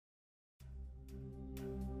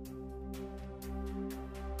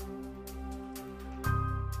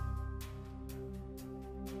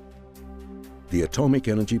The atomic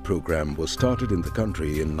energy program was started in the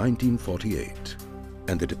country in 1948,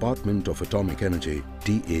 and the Department of Atomic Energy,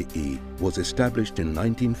 DAE, was established in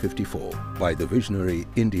 1954 by the visionary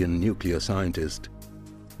Indian nuclear scientist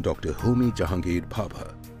Dr. Homi Jahangir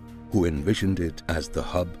Bhabha, who envisioned it as the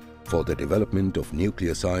hub for the development of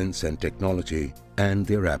nuclear science and technology and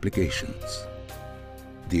their applications.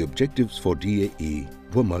 The objectives for DAE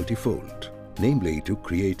were multifold, namely to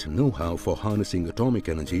create know-how for harnessing atomic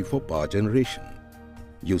energy for power generation,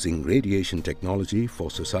 using radiation technology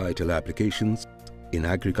for societal applications in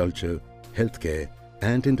agriculture, healthcare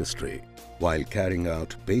and industry, while carrying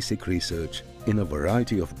out basic research in a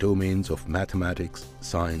variety of domains of mathematics,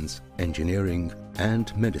 science, engineering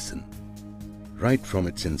and medicine. Right from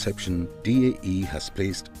its inception, DAE has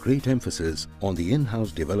placed great emphasis on the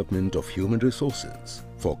in-house development of human resources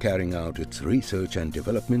for carrying out its research and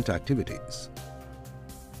development activities.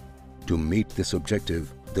 To meet this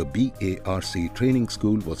objective, the BARC Training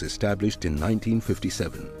School was established in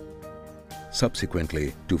 1957.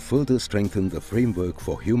 Subsequently, to further strengthen the framework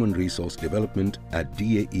for human resource development at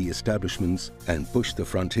DAE establishments and push the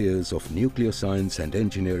frontiers of nuclear science and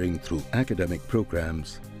engineering through academic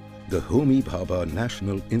programs, the Homi Bhabha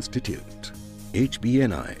National Institute,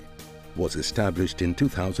 HBNI, was established in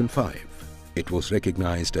 2005. It was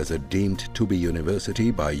recognized as a deemed to be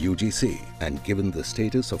university by UGC and given the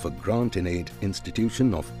status of a grant-in-aid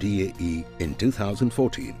institution of DAE in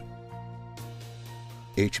 2014.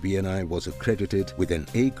 HBNI was accredited with an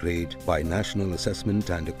A grade by National Assessment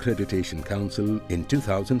and Accreditation Council in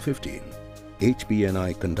 2015.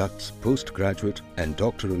 HBNI conducts postgraduate and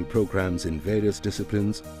doctoral programs in various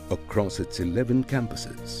disciplines across its 11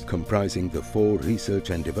 campuses, comprising the 4 research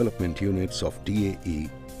and development units of DAE,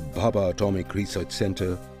 Bhabha Atomic Research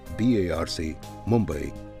Center, BARC,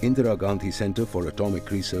 Mumbai, Indira Gandhi Center for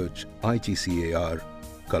Atomic Research, IGCAR,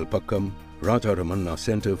 Kalpakkam, Raja Ramanna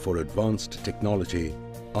Center for Advanced Technology,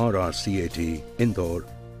 RRCAT, Indore,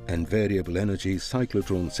 and Variable Energy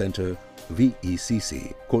Cyclotron Center,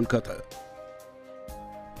 VECC, Kolkata,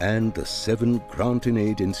 and the 7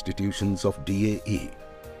 grant-in-aid institutions of DAE,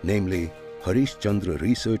 namely Harish Chandra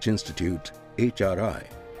Research Institute, HRI,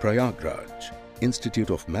 Prayagraj, Institute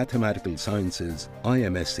of Mathematical Sciences,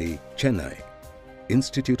 IMSC, Chennai,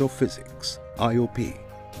 Institute of Physics, IOP,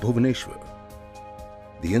 Bhubaneswar,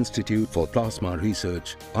 the Institute for Plasma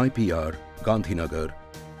Research, IPR, Gandhinagar,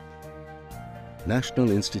 National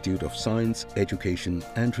Institute of Science, Education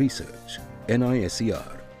and Research, NISER,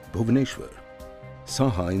 Bhubaneswar,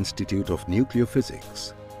 Saha Institute of Nuclear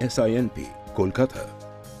Physics, SINP, Kolkata,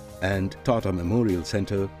 and Tata Memorial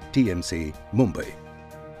Center, TMC, Mumbai.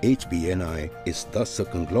 HBNI is thus a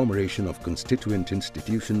conglomeration of constituent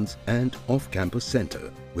institutions and off-campus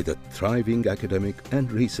center with a thriving academic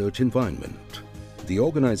and research environment. The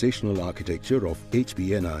organizational architecture of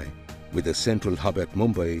HBNI, with a central hub at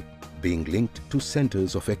Mumbai being linked to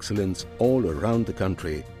centers of excellence all around the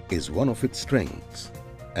country, is one of its strengths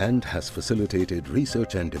and has facilitated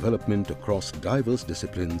research and development across diverse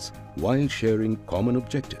disciplines while sharing common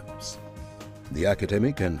objectives. The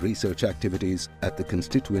academic and research activities at the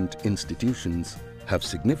constituent institutions have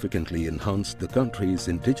significantly enhanced the country's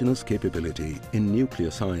indigenous capability in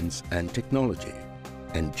nuclear science and technology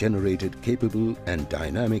and generated capable and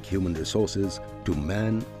dynamic human resources to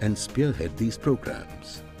man and spearhead these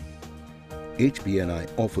programs. HBNI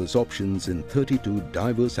offers options in 32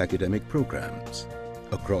 diverse academic programs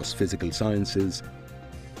across physical sciences,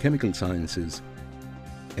 chemical sciences,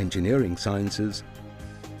 engineering sciences,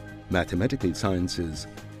 mathematical sciences,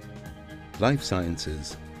 life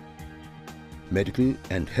sciences, medical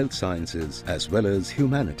and health sciences, as well as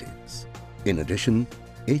humanities. In addition,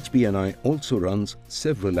 HBNI also runs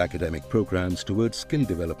several academic programs towards skill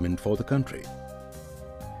development for the country.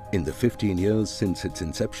 In the 15 years since its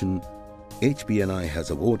inception, HBNI has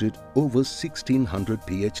awarded over 1,600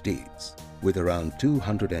 PhDs, with around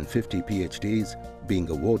 250 PhDs being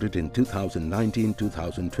awarded in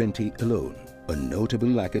 2019-2020 alone, a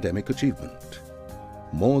notable academic achievement.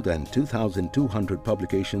 More than 2,200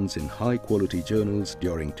 publications in high-quality journals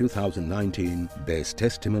during 2019 bears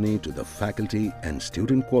testimony to the faculty and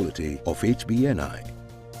student quality of HBNI.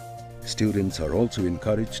 Students are also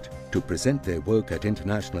encouraged to present their work at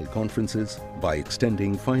international conferences by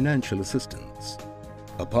extending financial assistance.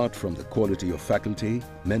 Apart from the quality of faculty,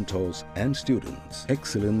 mentors and students,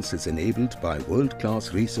 excellence is enabled by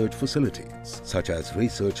world-class research facilities such as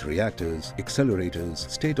research reactors, accelerators,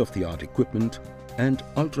 state-of-the-art equipment and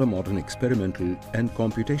ultra-modern experimental and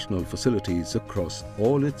computational facilities across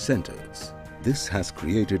all its centers. This has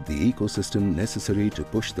created the ecosystem necessary to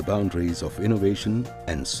push the boundaries of innovation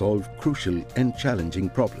and solve crucial and challenging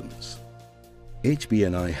problems.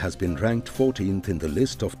 HBNI has been ranked 14th in the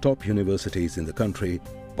list of top universities in the country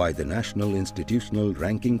by the National Institutional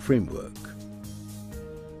Ranking Framework.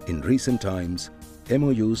 In recent times,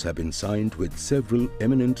 MOUs have been signed with several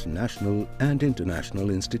eminent national and international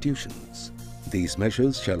institutions. These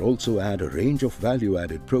measures shall also add a range of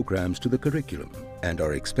value-added programs to the curriculum and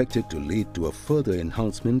are expected to lead to a further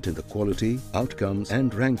enhancement in the quality, outcomes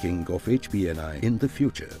and ranking of HBNI in the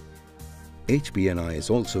future. HBNI is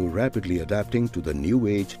also rapidly adapting to the new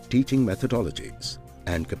age teaching methodologies,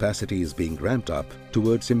 and capacity is being ramped up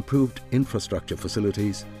towards improved infrastructure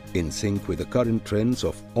facilities in sync with the current trends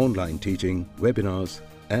of online teaching, webinars,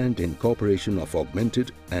 and incorporation of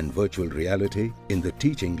augmented and virtual reality in the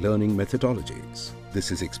teaching learning methodologies.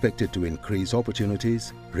 This is expected to increase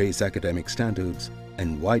opportunities, raise academic standards,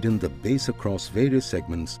 and widen the base across various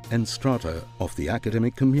segments and strata of the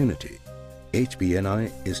academic community.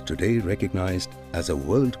 HBNI is today recognized as a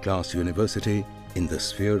world-class university in the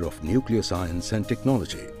sphere of nuclear science and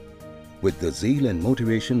technology. With the zeal and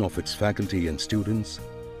motivation of its faculty and students,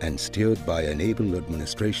 and steered by an able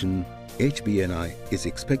administration, HBNI is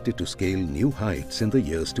expected to scale new heights in the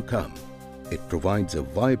years to come. It provides a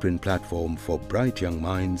vibrant platform for bright young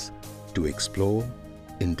minds to explore,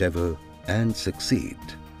 endeavor, and succeed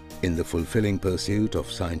in the fulfilling pursuit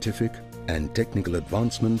of scientific and technical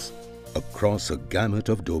advancements across a gamut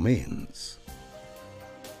of domains.